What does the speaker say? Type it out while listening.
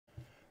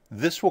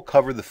This will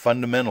cover the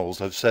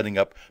fundamentals of setting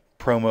up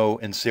promo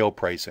and sale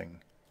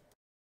pricing.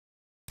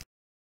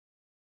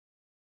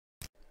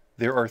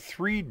 There are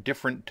three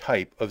different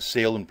types of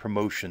sale and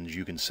promotions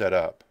you can set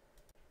up.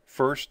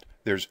 First,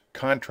 there's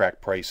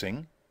contract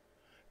pricing,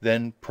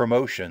 then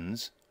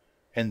promotions,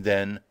 and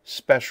then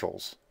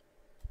specials.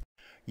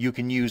 You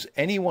can use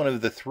any one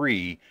of the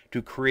three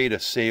to create a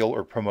sale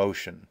or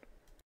promotion.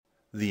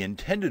 The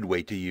intended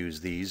way to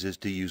use these is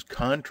to use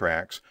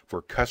contracts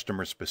for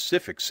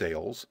customer-specific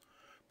sales,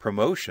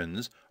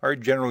 promotions are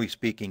generally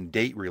speaking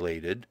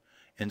date-related,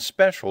 and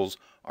specials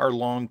are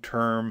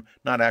long-term,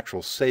 not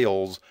actual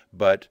sales,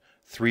 but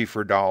 3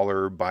 for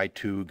 $1, buy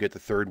 2, get the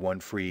third one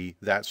free,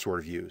 that sort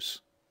of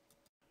use.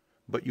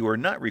 But you are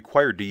not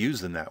required to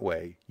use them that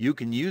way. You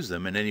can use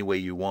them in any way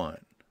you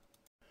want.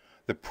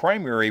 The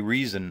primary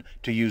reason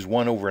to use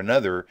one over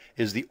another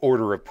is the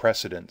order of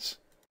precedence.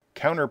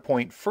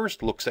 Counterpoint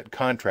first looks at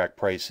contract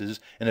prices,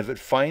 and if it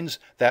finds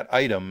that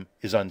item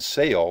is on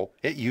sale,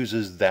 it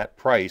uses that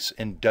price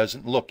and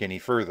doesn't look any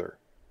further.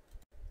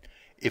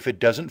 If it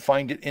doesn't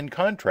find it in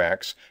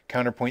contracts,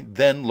 Counterpoint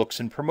then looks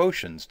in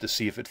promotions to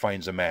see if it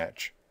finds a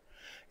match.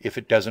 If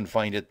it doesn't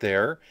find it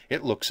there,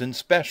 it looks in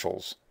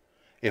specials.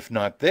 If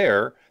not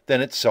there,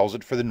 then it sells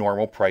it for the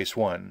normal price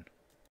one.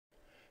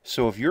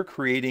 So if you're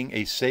creating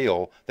a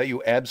sale that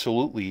you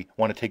absolutely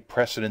want to take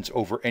precedence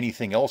over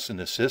anything else in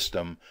the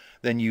system,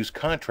 then use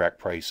contract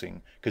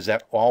pricing, because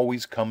that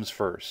always comes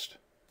first.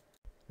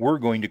 We're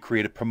going to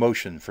create a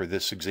promotion for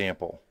this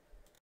example.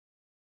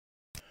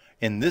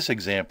 In this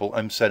example,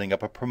 I'm setting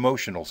up a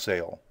promotional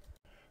sale.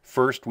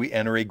 First, we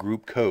enter a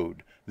group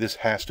code. This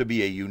has to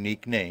be a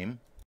unique name.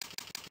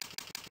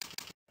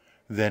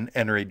 Then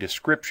enter a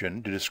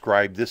description to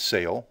describe this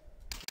sale.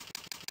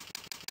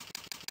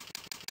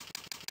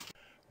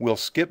 We'll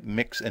skip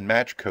mix and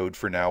match code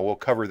for now. We'll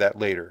cover that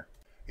later.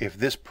 If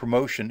this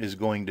promotion is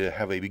going to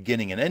have a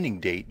beginning and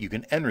ending date, you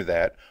can enter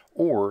that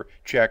or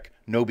check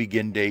no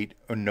begin date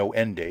or no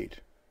end date.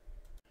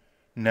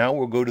 Now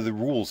we'll go to the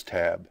Rules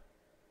tab.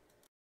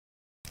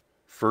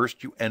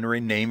 First, you enter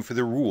a name for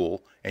the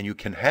rule, and you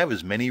can have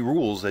as many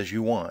rules as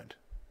you want.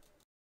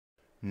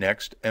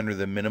 Next, enter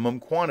the minimum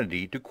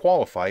quantity to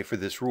qualify for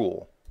this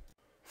rule.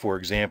 For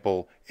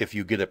example, if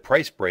you get a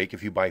price break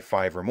if you buy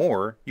 5 or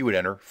more, you would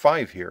enter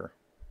 5 here.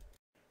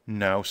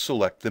 Now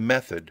select the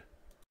method.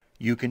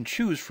 You can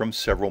choose from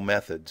several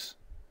methods.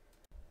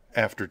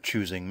 After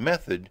choosing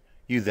method,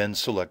 you then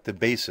select the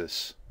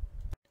basis.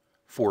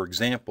 For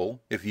example,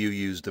 if you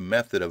used the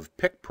method of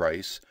pick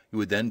price, you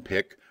would then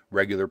pick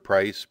regular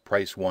price,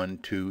 price 1,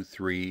 2,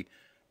 3,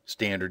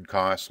 standard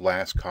cost,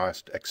 last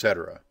cost,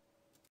 etc.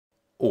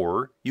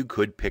 Or you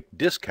could pick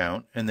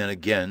discount and then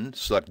again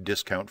select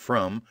discount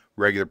from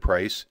regular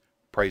price,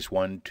 price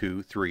 1,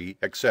 2, 3,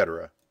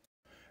 etc.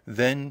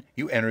 Then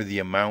you enter the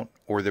amount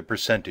or the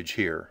percentage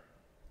here.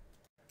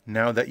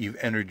 Now that you've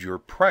entered your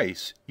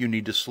price, you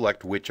need to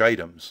select which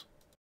items.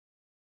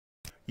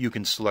 You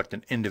can select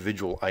an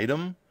individual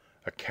item,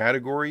 a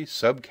category,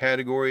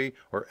 subcategory,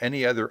 or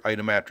any other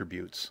item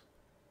attributes.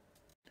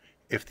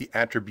 If the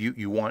attribute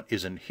you want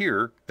isn't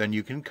here, then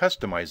you can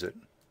customize it.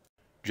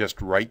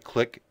 Just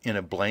right-click in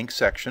a blank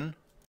section,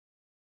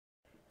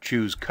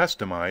 choose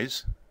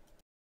Customize,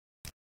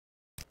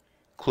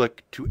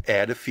 click to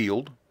add a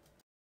field.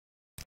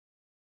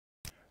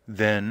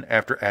 Then,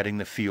 after adding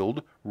the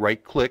field,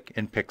 right-click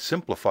and pick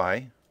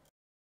Simplify.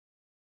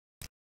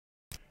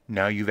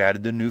 Now you've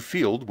added the new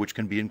field, which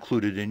can be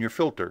included in your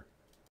filter.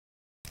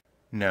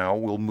 Now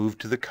we'll move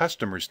to the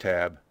Customers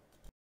tab.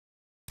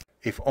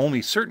 If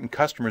only certain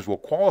customers will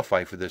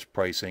qualify for this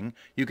pricing,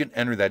 you can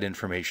enter that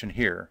information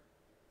here.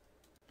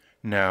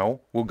 Now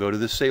we'll go to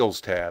the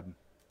Sales tab.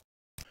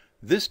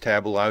 This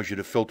tab allows you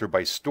to filter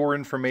by store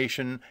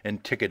information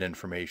and ticket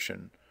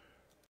information.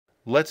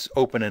 Let's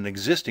open an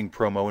existing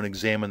promo and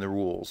examine the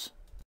rules.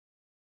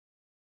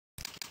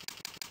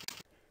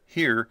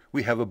 Here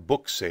we have a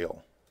book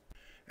sale.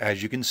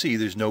 As you can see,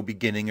 there's no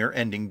beginning or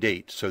ending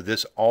date, so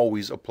this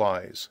always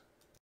applies.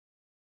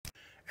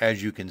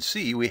 As you can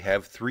see, we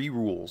have 3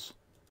 rules.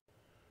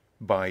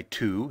 Buy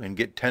 2 and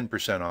get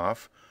 10%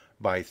 off,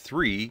 buy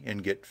 3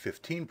 and get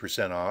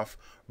 15% off,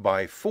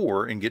 buy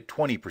 4 and get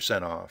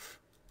 20% off.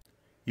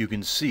 You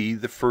can see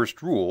the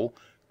first rule,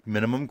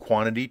 minimum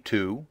quantity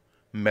 2,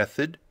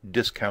 method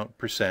discount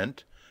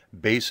percent,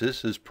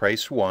 basis is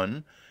price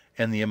 1,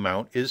 and the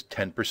amount is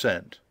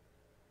 10%.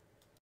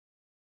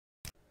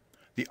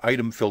 The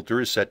item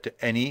filter is set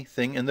to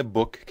anything in the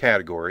book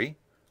category.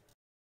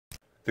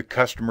 The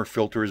customer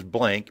filter is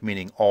blank,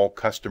 meaning all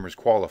customers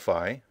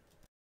qualify.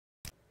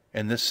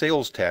 And the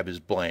Sales tab is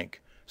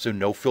blank, so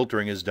no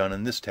filtering is done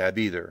in this tab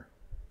either.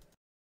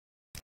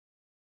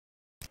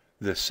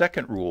 The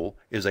second rule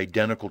is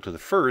identical to the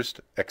first,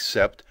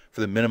 except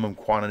for the minimum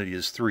quantity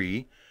is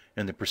 3,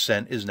 and the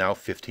percent is now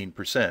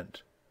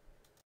 15%.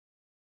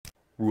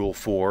 Rule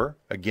 4,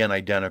 again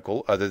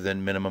identical other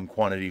than minimum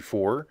quantity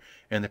 4,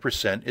 and the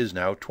percent is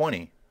now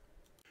 20.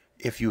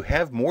 If you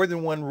have more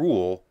than one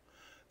rule,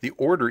 the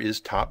order is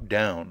top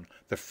down.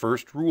 The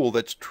first rule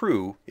that's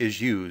true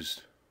is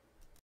used.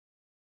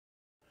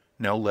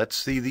 Now let's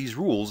see these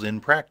rules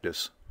in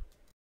practice.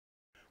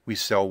 We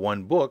sell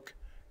one book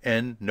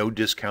and no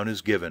discount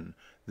is given.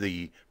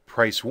 The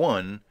price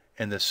won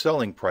and the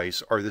selling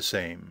price are the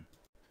same.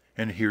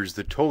 And here's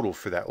the total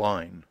for that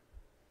line.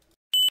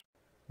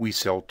 We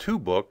sell two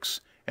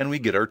books and we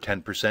get our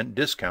 10%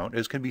 discount,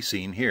 as can be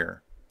seen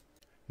here.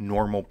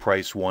 Normal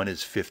price one is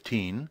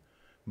 $15,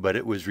 but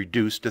it was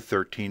reduced to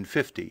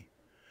 $13.50.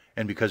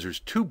 And because there's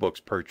two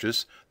books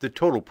purchased, the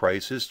total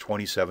price is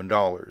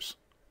 $27.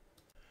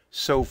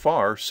 So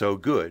far, so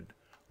good.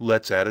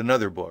 Let's add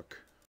another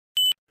book.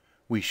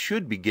 We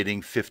should be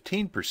getting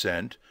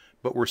 15%,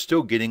 but we're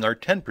still getting our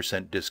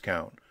 10%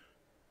 discount.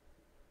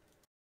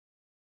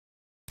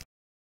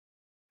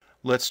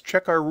 Let's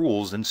check our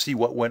rules and see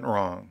what went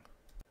wrong.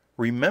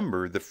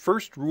 Remember, the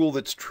first rule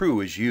that's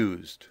true is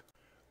used.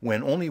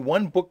 When only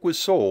one book was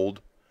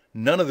sold,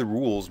 none of the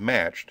rules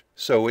matched,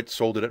 so it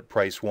sold it at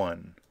price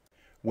one.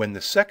 When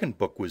the second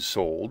book was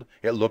sold,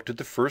 it looked at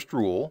the first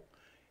rule.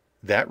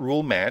 That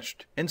rule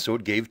matched, and so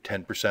it gave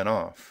 10%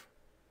 off.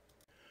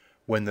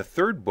 When the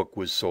third book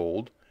was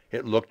sold,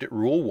 it looked at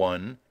rule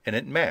 1 and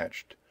it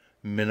matched.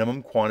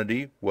 Minimum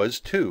quantity was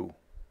 2.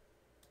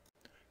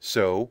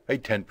 So a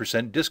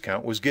 10%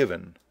 discount was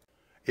given.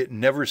 It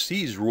never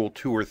sees rule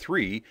 2 or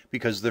 3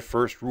 because the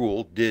first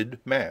rule did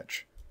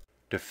match.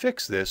 To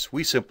fix this,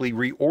 we simply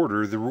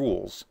reorder the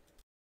rules.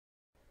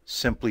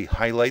 Simply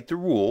highlight the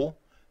rule,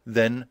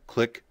 then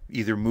click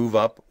either move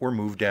up or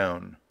move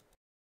down.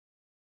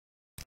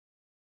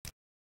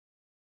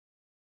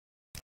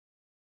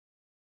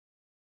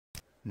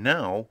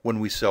 Now, when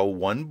we sell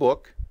one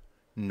book,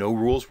 no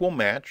rules will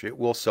match. It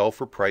will sell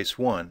for price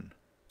 1.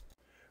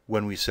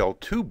 When we sell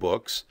two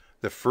books,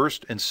 the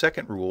first and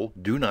second rule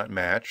do not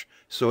match,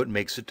 so it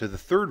makes it to the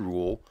third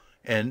rule,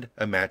 and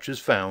a match is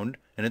found,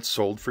 and it's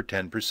sold for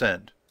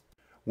 10%.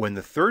 When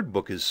the third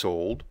book is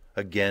sold,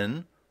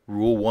 again,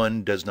 rule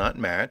 1 does not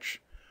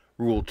match,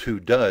 rule 2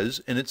 does,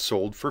 and it's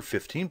sold for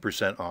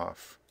 15%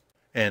 off.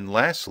 And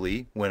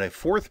lastly, when a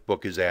fourth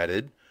book is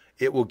added,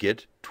 it will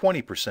get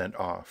 20%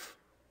 off.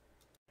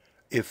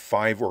 If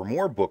 5 or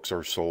more books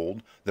are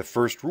sold, the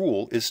first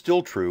rule is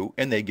still true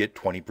and they get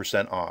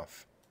 20%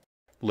 off.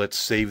 Let's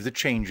save the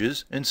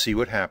changes and see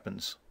what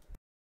happens.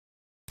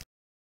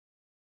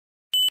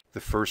 The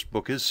first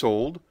book is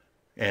sold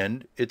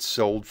and it's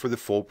sold for the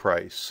full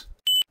price.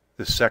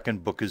 The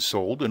second book is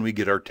sold and we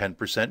get our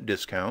 10%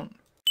 discount.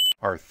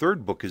 Our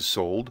third book is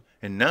sold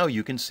and now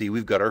you can see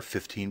we've got our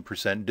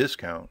 15%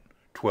 discount,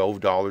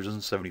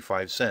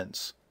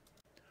 $12.75.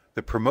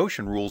 The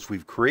promotion rules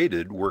we've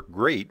created work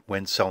great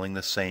when selling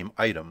the same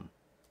item.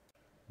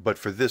 But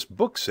for this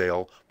book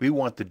sale, we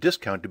want the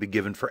discount to be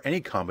given for any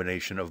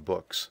combination of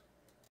books.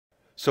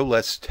 So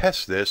let's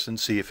test this and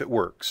see if it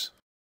works.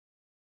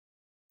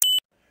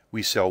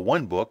 We sell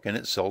one book and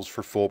it sells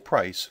for full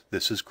price.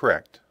 This is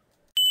correct.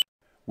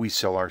 We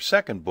sell our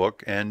second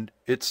book and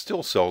it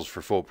still sells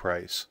for full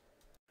price.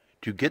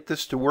 To get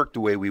this to work the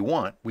way we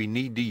want, we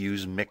need to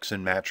use mix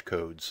and match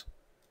codes.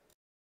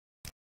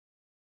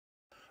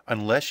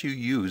 Unless you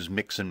use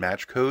mix and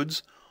match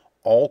codes,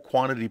 all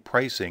quantity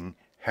pricing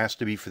has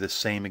to be for the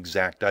same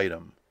exact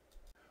item.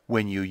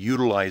 When you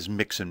utilize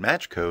mix and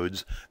match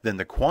codes, then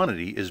the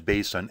quantity is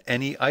based on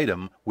any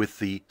item with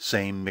the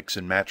same mix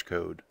and match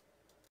code.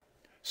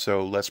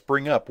 So let's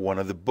bring up one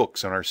of the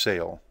books on our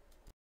sale.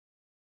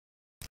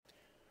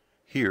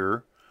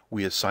 Here,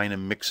 we assign a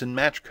mix and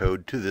match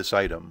code to this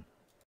item.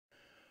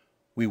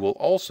 We will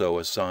also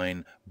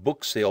assign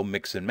book sale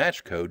mix and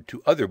match code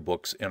to other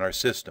books in our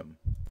system.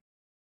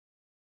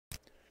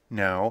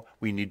 Now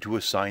we need to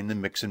assign the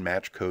mix and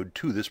match code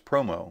to this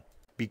promo.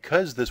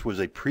 Because this was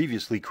a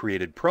previously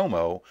created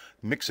promo,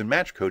 mix and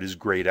match code is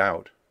grayed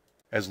out.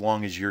 As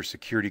long as your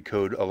security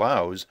code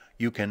allows,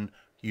 you can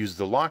use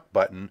the lock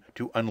button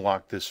to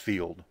unlock this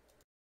field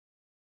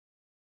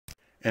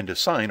and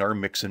assign our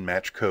mix and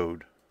match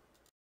code.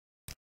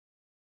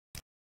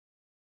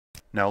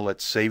 Now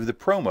let's save the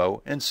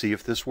promo and see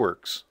if this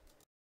works.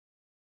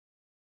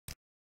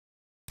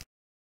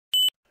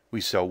 We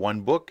sell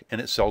one book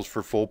and it sells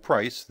for full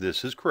price.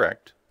 This is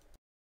correct.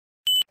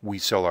 We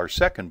sell our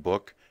second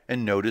book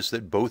and notice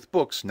that both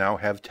books now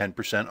have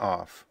 10%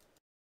 off.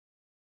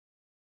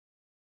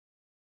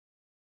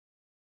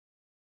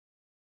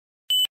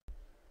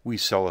 We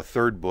sell a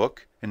third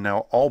book and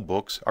now all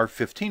books are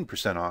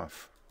 15%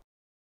 off.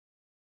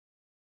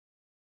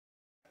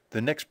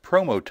 The next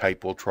promo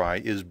type we'll try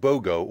is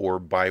BOGO, or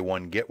buy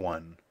one get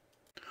one.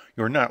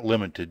 You're not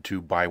limited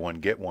to buy one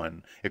get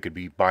one. It could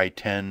be buy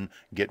 10,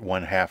 get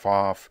one half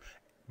off.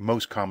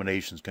 Most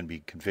combinations can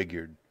be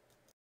configured.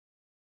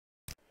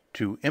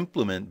 To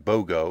implement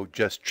BOGO,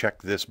 just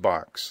check this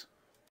box.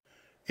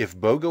 If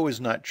BOGO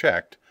is not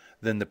checked,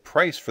 then the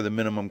price for the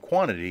minimum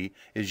quantity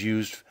is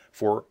used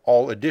for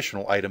all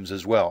additional items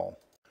as well.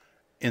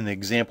 In the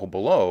example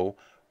below,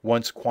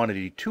 once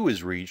quantity 2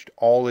 is reached,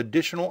 all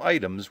additional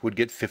items would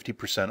get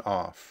 50%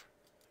 off.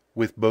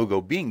 With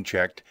BOGO being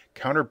checked,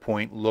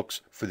 Counterpoint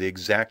looks for the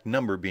exact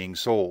number being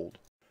sold.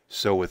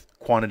 So with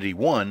quantity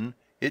 1,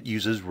 it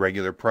uses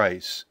regular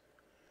price.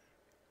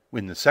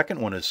 When the second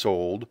one is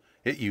sold,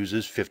 it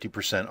uses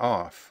 50%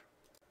 off.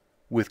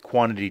 With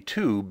quantity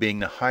 2 being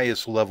the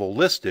highest level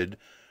listed,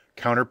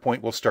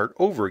 Counterpoint will start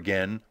over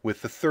again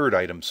with the third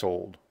item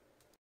sold.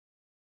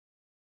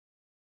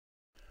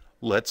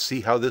 Let's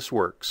see how this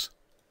works.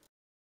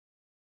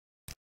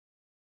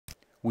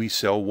 We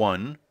sell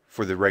 1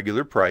 for the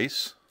regular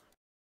price.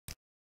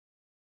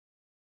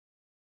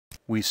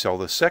 We sell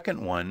the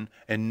second one,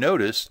 and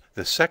notice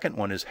the second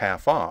one is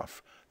half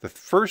off. The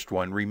first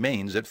one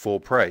remains at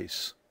full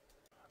price.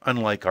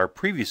 Unlike our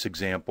previous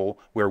example,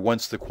 where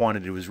once the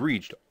quantity was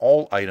reached,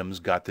 all items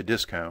got the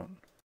discount.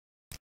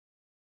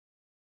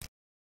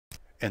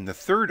 And the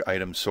third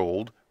item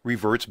sold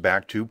reverts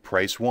back to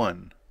price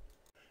 1.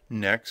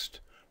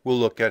 Next, we'll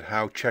look at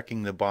how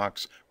checking the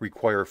box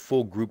 "Require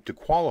full group to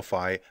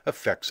qualify"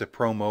 affects a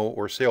promo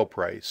or sale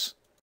price.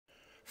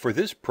 For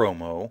this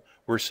promo,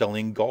 we're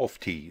selling golf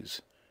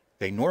tees.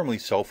 They normally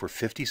sell for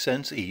 50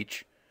 cents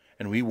each,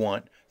 and we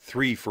want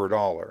 3 for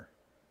 $1.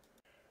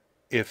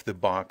 If the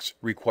box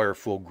 "Require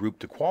full group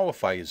to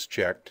qualify" is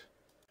checked,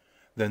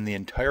 then the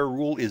entire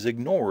rule is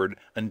ignored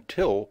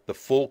until the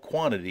full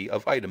quantity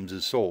of items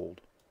is sold.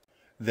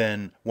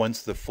 Then,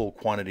 once the full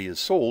quantity is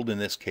sold, in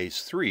this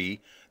case 3,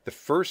 the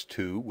first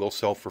 2 will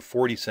sell for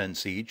 40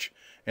 cents each,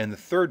 and the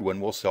third one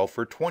will sell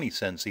for 20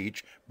 cents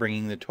each,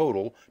 bringing the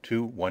total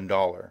to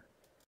 $1.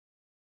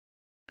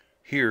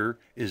 Here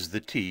is the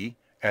tee.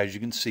 As you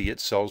can see, it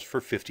sells for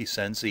 50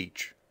 cents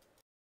each.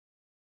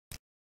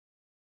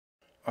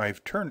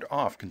 I've turned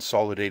off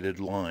consolidated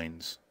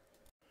lines.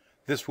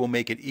 This will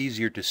make it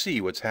easier to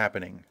see what's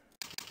happening.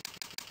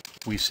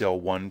 We sell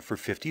 1 for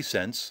 50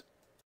 cents.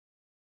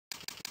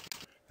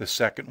 The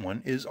second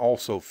one is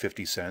also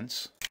 50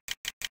 cents.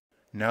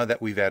 Now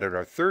that we've added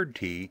our third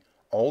tee,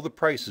 all the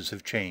prices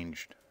have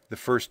changed. The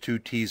first 2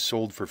 tees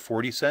sold for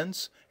 40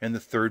 cents, and the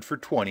third for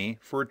 20,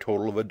 for a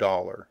total of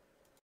 $1.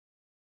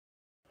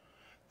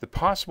 The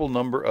possible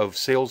number of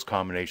sales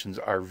combinations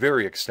are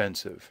very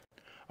extensive.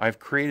 I've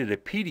created a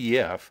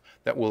PDF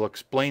that will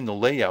explain the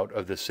layout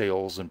of the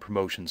sales and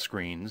promotion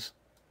screens,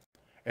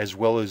 as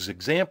well as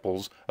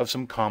examples of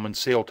some common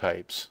sale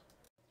types.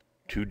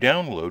 To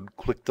download,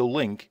 click the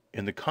link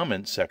in the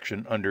comments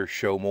section under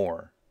Show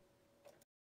More.